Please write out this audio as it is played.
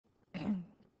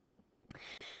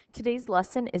Today's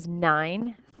lesson is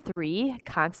 9.3,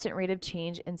 constant rate of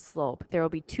change and slope. There will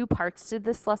be two parts to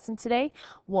this lesson today.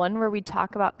 One where we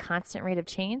talk about constant rate of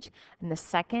change, and the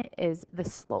second is the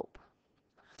slope.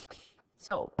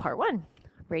 So, part one,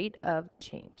 rate of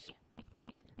change.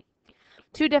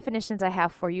 Two definitions I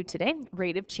have for you today.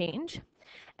 Rate of change,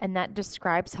 and that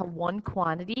describes how one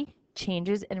quantity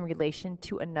changes in relation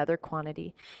to another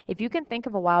quantity. If you can think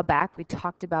of a while back, we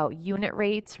talked about unit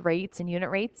rates, and unit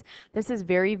rates. This is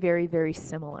very, very, very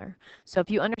similar. So if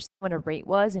you understand what a rate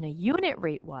was and a unit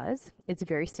rate was, it's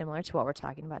very similar to what we're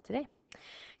talking about today.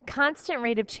 Constant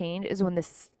rate of change is when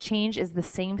this change is the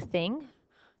same thing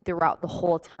throughout the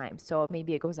whole time. So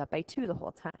maybe it goes up by 2 the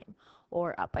whole time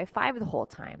or up by 5 the whole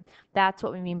time. That's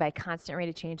what we mean by constant rate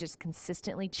of change, is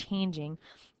consistently changing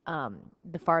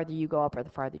the farther you go up or the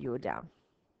farther you go down.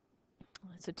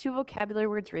 So two vocabulary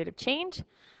words: rate of change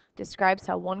describes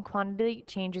how one quantity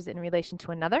changes in relation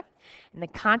to another, and the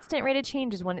constant rate of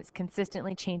change is when it's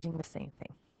consistently changing the same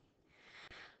thing.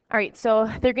 All right, so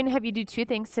they're going to have you do two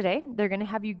things today. They're going to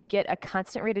have you get a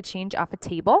constant rate of change off a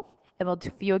table, and we'll do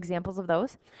a few examples of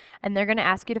those. And they're going to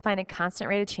ask you to find a constant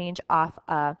rate of change off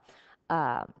a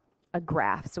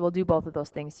graph. So we'll do both of those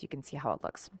things so you can see how it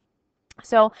looks.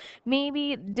 So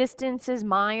maybe distance is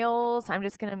miles. I'm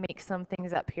just going to make some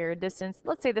things up here. Distance,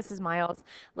 let's say this is miles.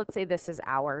 Let's say this is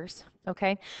hours.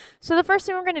 Okay. So the first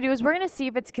thing we're going to do is we're going to see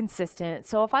if it's consistent.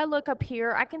 So if I look up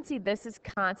here, I can see this is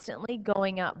constantly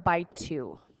going up by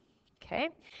 2. Okay.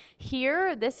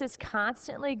 Here, this is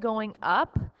constantly going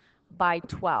up by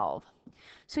 12.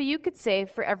 So you could say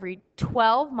for every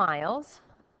 12 miles,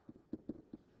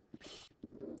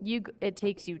 it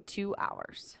takes you 2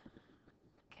 hours.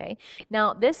 Okay.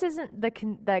 Now, this isn't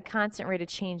the constant rate of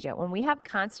change yet. When we have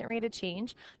constant rate of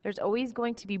change, there's always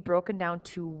going to be broken down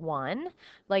to 1.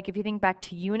 Like if you think back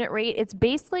to unit rate, it's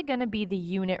basically going to be the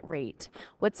unit rate.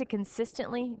 What's it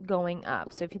consistently going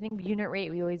up? So if you think unit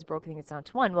rate, we always broke things down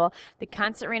to 1. Well, the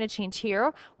constant rate of change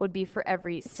here would be for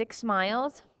every 6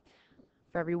 miles,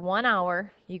 for every 1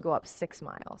 hour, you go up 6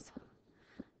 miles.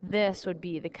 This would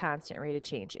be the constant rate of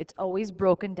change. It's always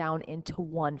broken down into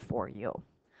 1 for you.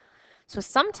 So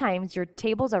sometimes your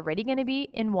table's already going to be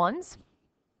in ones.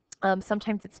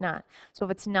 Sometimes it's not. So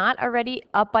if it's not already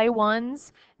up by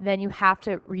ones, then you have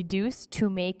to reduce to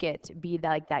make it be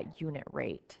like that unit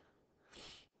rate.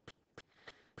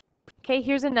 Okay,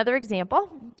 here's another example.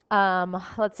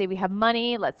 Let's say we have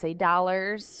money, let's say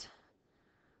dollars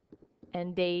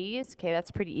and days. Okay, that's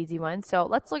a pretty easy one. So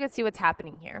let's look and see what's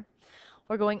happening here.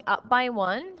 We're going up by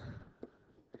 1,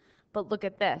 but look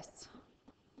at this.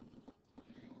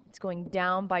 It's going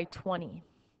down by 20.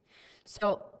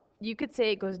 So you could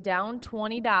say it goes down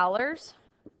 $20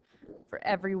 for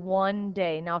every 1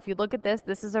 day. Now, if you look at this,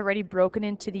 this is already broken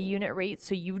into the unit rate,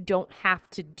 so you don't have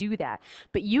to do that.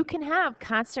 But you can have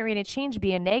constant rate of change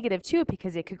be a negative too,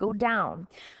 because it could go down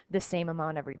the same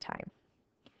amount every time.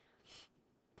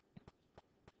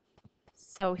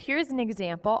 So here's an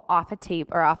example off a tape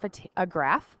or off a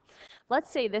graph.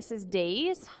 Let's say this is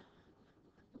days,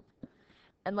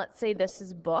 and let's say this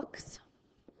is books.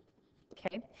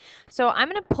 Okay, so I'm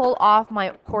going to pull off my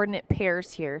coordinate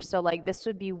pairs here. So like this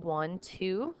would be 1,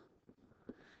 2.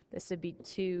 This would be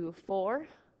 2, 4.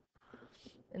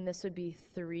 And this would be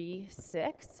 3,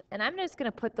 6. And I'm just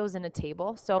going to put those in a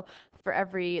table. So for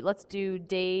every, let's do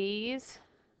days,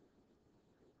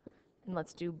 and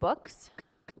let's do books.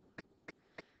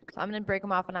 So I'm going to break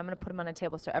them off, and I'm going to put them on a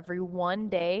table. So every 1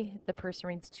 day, the person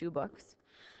reads 2 books.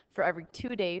 For every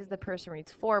 2 days, the person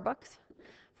reads 4 books.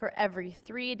 For every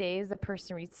 3 days, the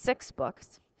person reads 6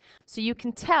 books. So you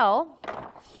can tell,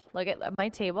 look at my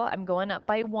table, I'm going up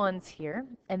by 1s here,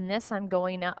 and this I'm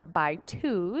going up by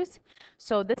 2s.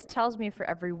 So this tells me for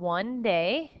every 1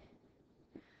 day,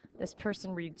 this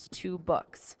person reads 2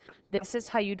 books. This is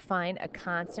how you'd find a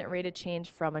constant rate of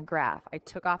change from a graph. I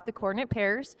took off the coordinate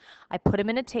pairs, I put them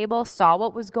in a table, saw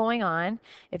what was going on,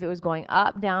 if it was going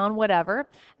up, down, whatever,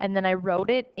 and then I wrote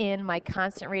it in my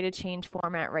constant rate of change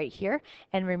format right here.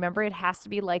 And remember, it has to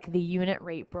be like the unit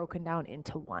rate broken down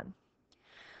into 1.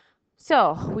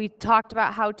 So we talked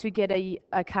about how to get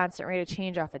a constant rate of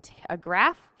change off a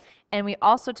graph, and we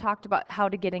also talked about how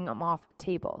to getting them off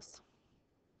tables.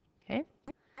 Okay.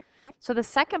 So the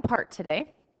second part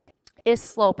today is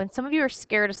slope. And some of you are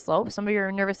scared of slope. Some of you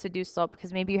are nervous to do slope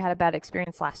because maybe you had a bad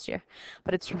experience last year.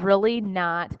 But it's really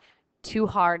not too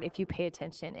hard if you pay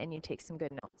attention and you take some good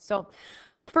notes. So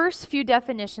first few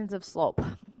definitions of slope.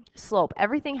 Slope.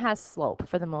 Everything has slope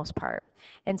for the most part.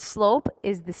 And slope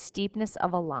is the steepness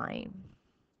of a line.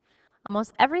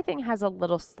 Almost everything has a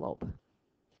little slope.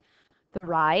 The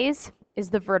rise is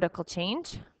the vertical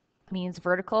change. means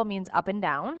vertical, means up and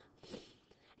down.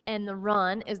 And the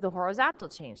run is the horizontal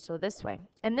change, so this way.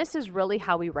 And this is really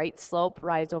how we write slope,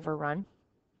 rise over run,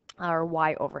 or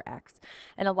y over x.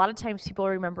 And a lot of times people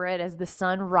remember it as the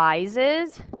sun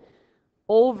rises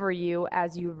over you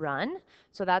as you run.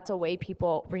 So that's a way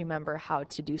people remember how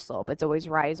to do slope. It's always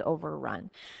rise over run.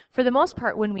 For the most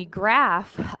part, when we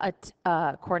graph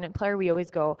a coordinate player, we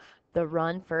always go the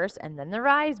run first and then the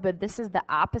rise, but this is the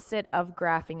opposite of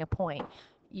graphing a point.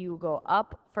 You go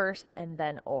up first and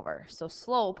then over. So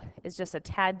slope is just a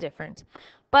tad different,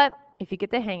 but if you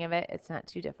get the hang of it, it's not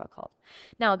too difficult.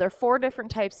 Now, there are 4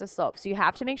 different types of slope, so you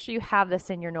have to make sure you have this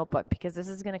in your notebook because this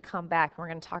is going to come back and we're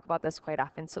going to talk about this quite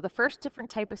often. So the first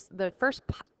type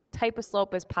of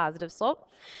slope is positive slope.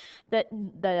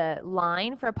 The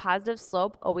line for a positive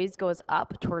slope always goes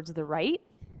up towards the right.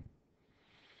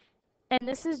 And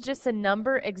this is just a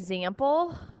number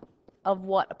example of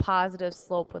what a positive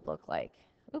slope would look like.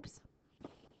 Oops.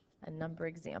 A number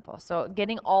example. So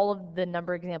getting all of the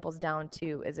number examples down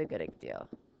too is a good idea.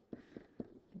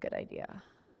 Good idea.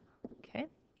 Okay.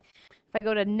 If I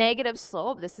go to negative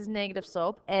slope, this is negative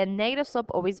slope, and negative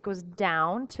slope always goes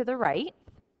down to the right.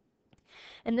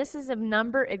 And this is a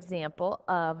number example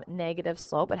of negative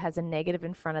slope. It has a negative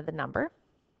in front of the number.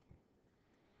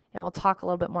 And we'll talk a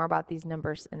little bit more about these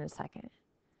numbers in a second.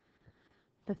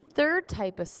 The third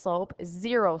type of slope is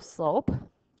zero slope.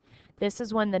 This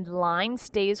is when the line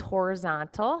stays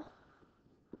horizontal.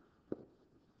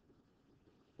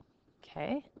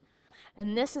 Okay.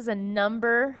 And this is a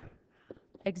number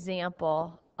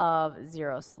example of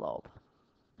zero slope.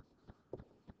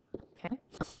 Okay.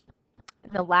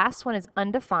 And the last one is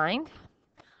undefined.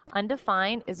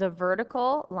 Undefined is a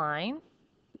vertical line.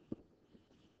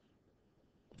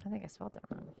 I think I spelled that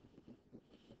wrong.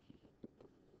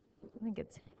 I think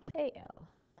it's pale.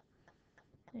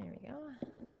 There we go.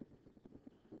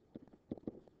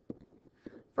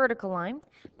 Vertical line.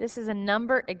 This is a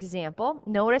number example.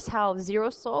 Notice how zero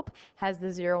slope has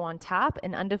the 0 on top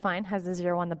and undefined has the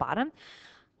 0 on the bottom.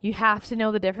 You have to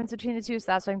know the difference between the two, so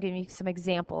that's why I'm giving you some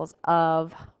examples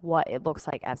of what it looks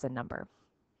like as a number.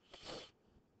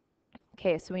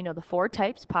 Okay, so we know the 4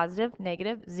 types: positive,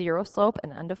 negative, zero slope,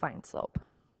 and undefined slope.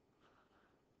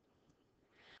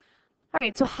 All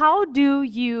right, so how do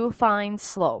you find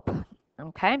slope?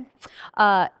 Okay,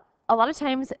 a lot of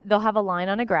times they'll have a line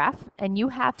on a graph, and you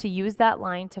have to use that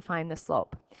line to find the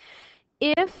slope.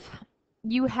 If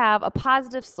you have a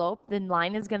positive slope, the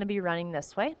line is going to be running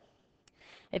this way.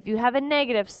 If you have a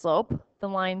negative slope, the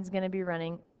line is going to be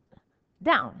running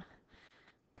down.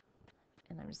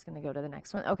 And I'm just going to go to the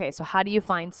next one. Okay, so how do you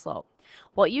find slope?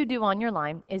 What you do on your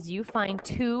line is you find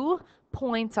 2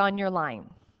 points on your line.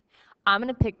 I'm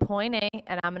going to pick point A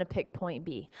and I'm going to pick point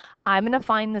B. I'm going to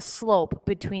find the slope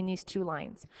between these 2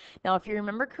 lines. Now, if you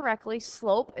remember correctly,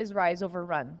 slope is rise over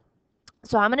run.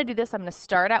 So I'm going to do this. I'm going to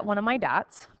start at one of my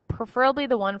dots, preferably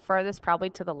the one farthest probably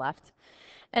to the left.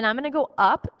 And I'm going to go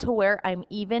up to where I'm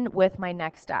even with my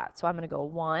next dot. So I'm going to go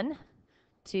 1,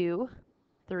 2,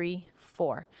 3,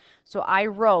 4. So I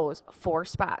rose 4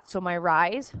 spots. So my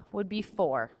rise would be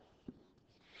 4.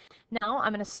 Now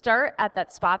I'm going to start at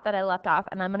that spot that I left off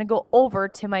and I'm going to go over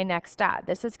to my next dot.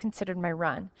 This is considered my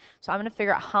run. So I'm going to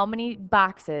figure out how many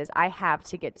boxes I have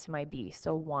to get to my B.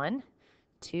 So 1,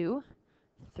 2,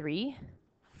 3,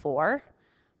 4,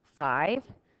 5,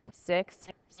 6,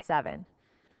 7.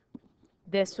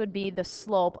 This would be the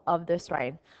slope of this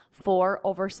line. 4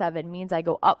 over 7 means I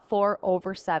go up 4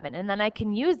 over 7. And then I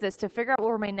can use this to figure out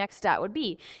where my next dot would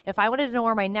be. If I wanted to know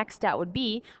where my next dot would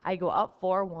be, I go up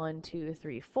 4, 1, 2,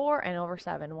 3, 4, and over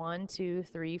 7. 1, 2,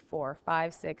 3, 4,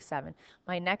 5, 6, 7.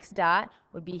 My next dot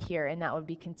would be here, and that would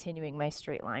be continuing my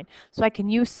straight line. So I can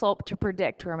use slope to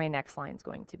predict where my next line is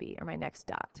going to be, or my next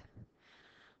dot.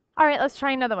 All right, let's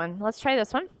try another one. Let's try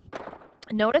this one.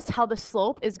 Notice how the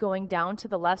slope is going down to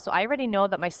the left. So I already know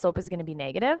that my slope is going to be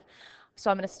negative. So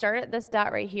I'm going to start at this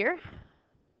dot right here.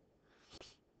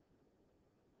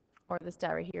 Or this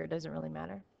dot right here, it doesn't really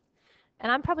matter.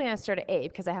 And I'm probably going to start at A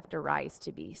because I have to rise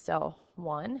to B. So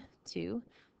 1, 2,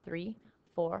 3,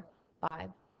 4, 5,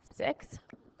 6.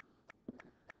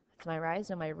 That's my rise.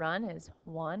 And my run is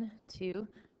 1, 2,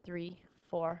 3,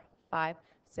 4, 5,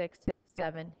 6,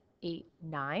 7, 8,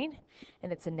 9.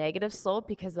 And it's a negative slope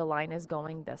because the line is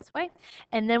going this way.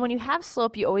 And then when you have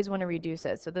slope, you always want to reduce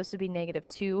it. So this would be negative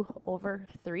 2 over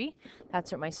 3.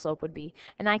 That's what my slope would be.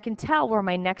 And I can tell where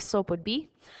my next slope would be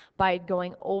by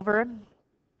going over,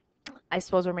 I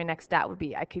suppose where my next dot would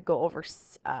be. I could go over,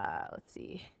 let's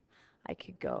see, I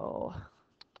could go,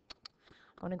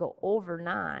 I want to go over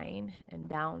 9 and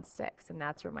down 6. And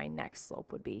that's where my next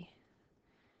slope would be.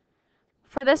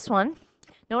 For this one,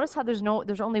 Notice how there's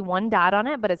only one dot on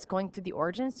it, but it's going through the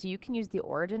origin, so you can use the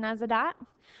origin as a dot.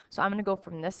 So I'm going to go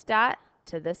from this dot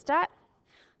to this dot.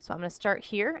 So I'm going to start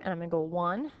here, and I'm going to go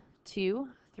 1, 2,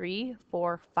 3,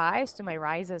 4, 5. So my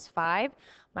rise is 5.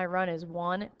 My run is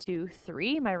 1, 2,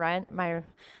 3. My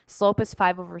slope is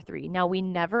 5/3. Now we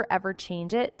never ever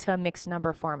change it to a mixed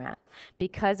number format,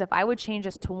 because if I would change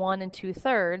this to 1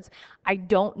 2/3, I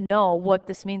don't know what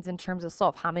this means in terms of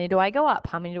slope. How many do I go up?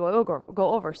 How many do I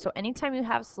go over? So anytime you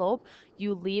have slope,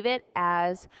 you leave it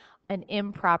as an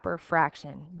improper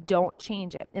fraction. Don't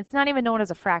change it. It's not even known as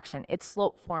a fraction. It's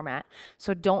slope format.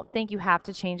 So don't think you have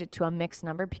to change it to a mixed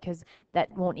number, because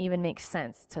that won't even make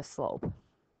sense to slope.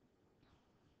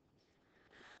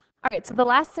 All right, so the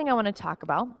last thing I want to talk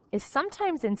about is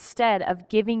sometimes instead of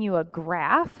giving you a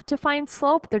graph to find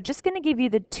slope, they're just going to give you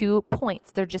the 2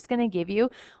 points. They're just going to give you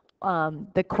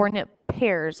the coordinate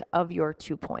pairs of your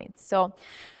 2 points. So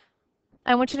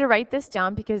I want you to write this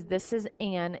down, because this is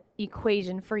an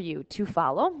equation for you to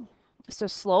follow. So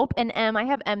slope and m, I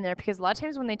have m there because a lot of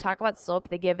times when they talk about slope,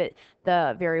 they give it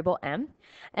the variable m.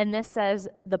 And this says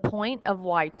the point of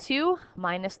y2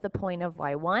 minus the point of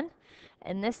y1.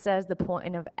 And this says the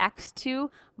point of x2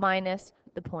 minus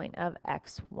the point of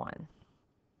x1.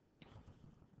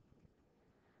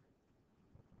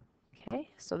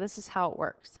 Okay, so this is how it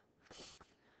works.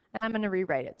 And I'm going to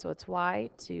rewrite it. So it's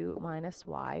y2 minus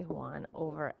y1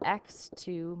 over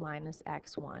x2 minus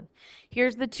x1.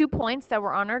 Here's the 2 points that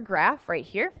were on our graph right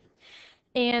here.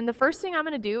 And the first thing I'm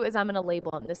going to do is I'm going to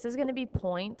label them. This is going to be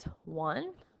point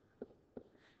 1,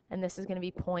 and this is going to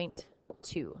be point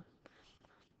 2.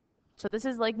 So this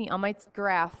is like me on my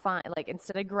graph, like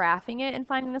instead of graphing it and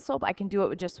finding the slope, I can do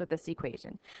it just with this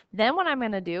equation. Then what I'm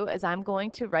going to do is I'm going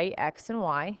to write x and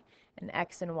y,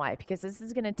 because this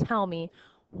is going to tell me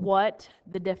what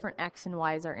the different x and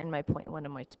y's are in my point 1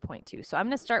 and my point 2. So I'm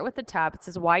going to start with the top. It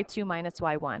says y2 minus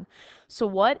y1. So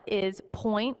what is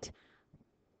point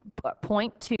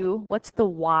 2? What's the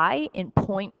y in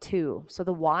point 2? So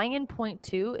the y in point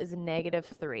 2 is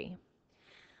 -3.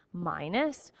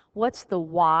 Minus, what's the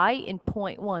y in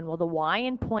point 1? Well, the y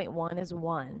in point 1 is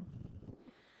 1.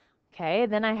 Okay,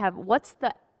 then I have, what's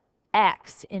the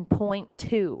x in point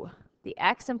 2? The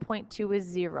x in point 2 is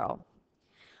 0.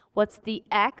 What's the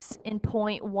x in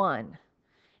point 1?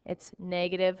 It's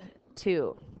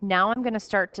 -2. Now I'm going to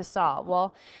start to solve.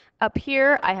 Well, up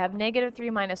here I have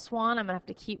 -3 minus 1. I'm going to have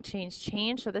to keep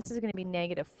change. So this is going to be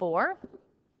 -4.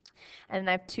 And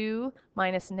I have 2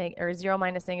 minus 0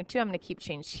 minus -2. I'm going to keep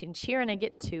change here, and I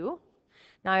get 2.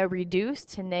 Now I reduce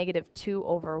to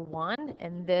 -2/1,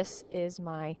 and this is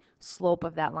my slope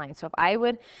of that line. So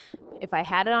if I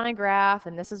had it on a graph,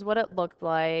 and this is what it looked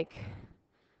like,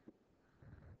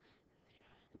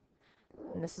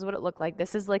 and this is what it looked like.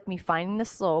 This is like me finding the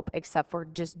slope, except for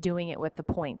just doing it with the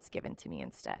points given to me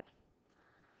instead.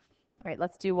 All right,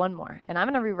 let's do one more. And I'm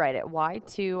going to rewrite it.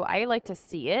 y2, I like to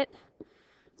see it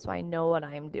so I know what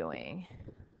I'm doing.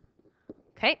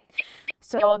 Okay,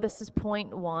 so this is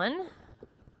point 1.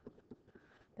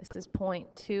 This is point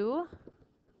 2.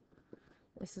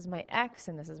 This is my x,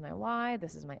 and this is my y.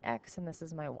 This is my x, and this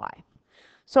is my y.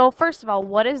 So first of all,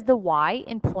 what is the y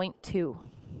in point 2?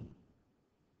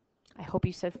 I hope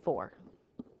you said 4.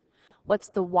 What's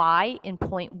the y in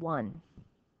point 1?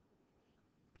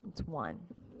 It's 1.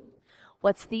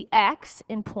 What's the x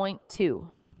in point 2?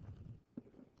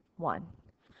 1.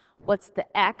 What's the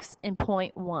x in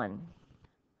point 1?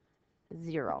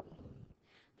 0.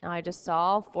 Now I just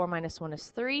solve. 4 minus 1 is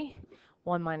 3.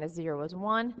 1 minus 0 is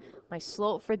 1. My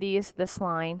slope for this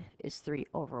line is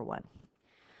 3/1.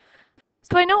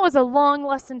 So I know it was a long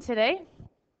lesson today,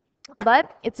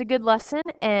 but it's a good lesson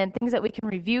and things that we can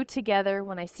review together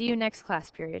when I see you next class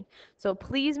period. So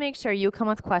please make sure you come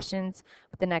with questions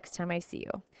the next time I see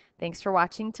you. Thanks for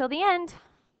watching till the end.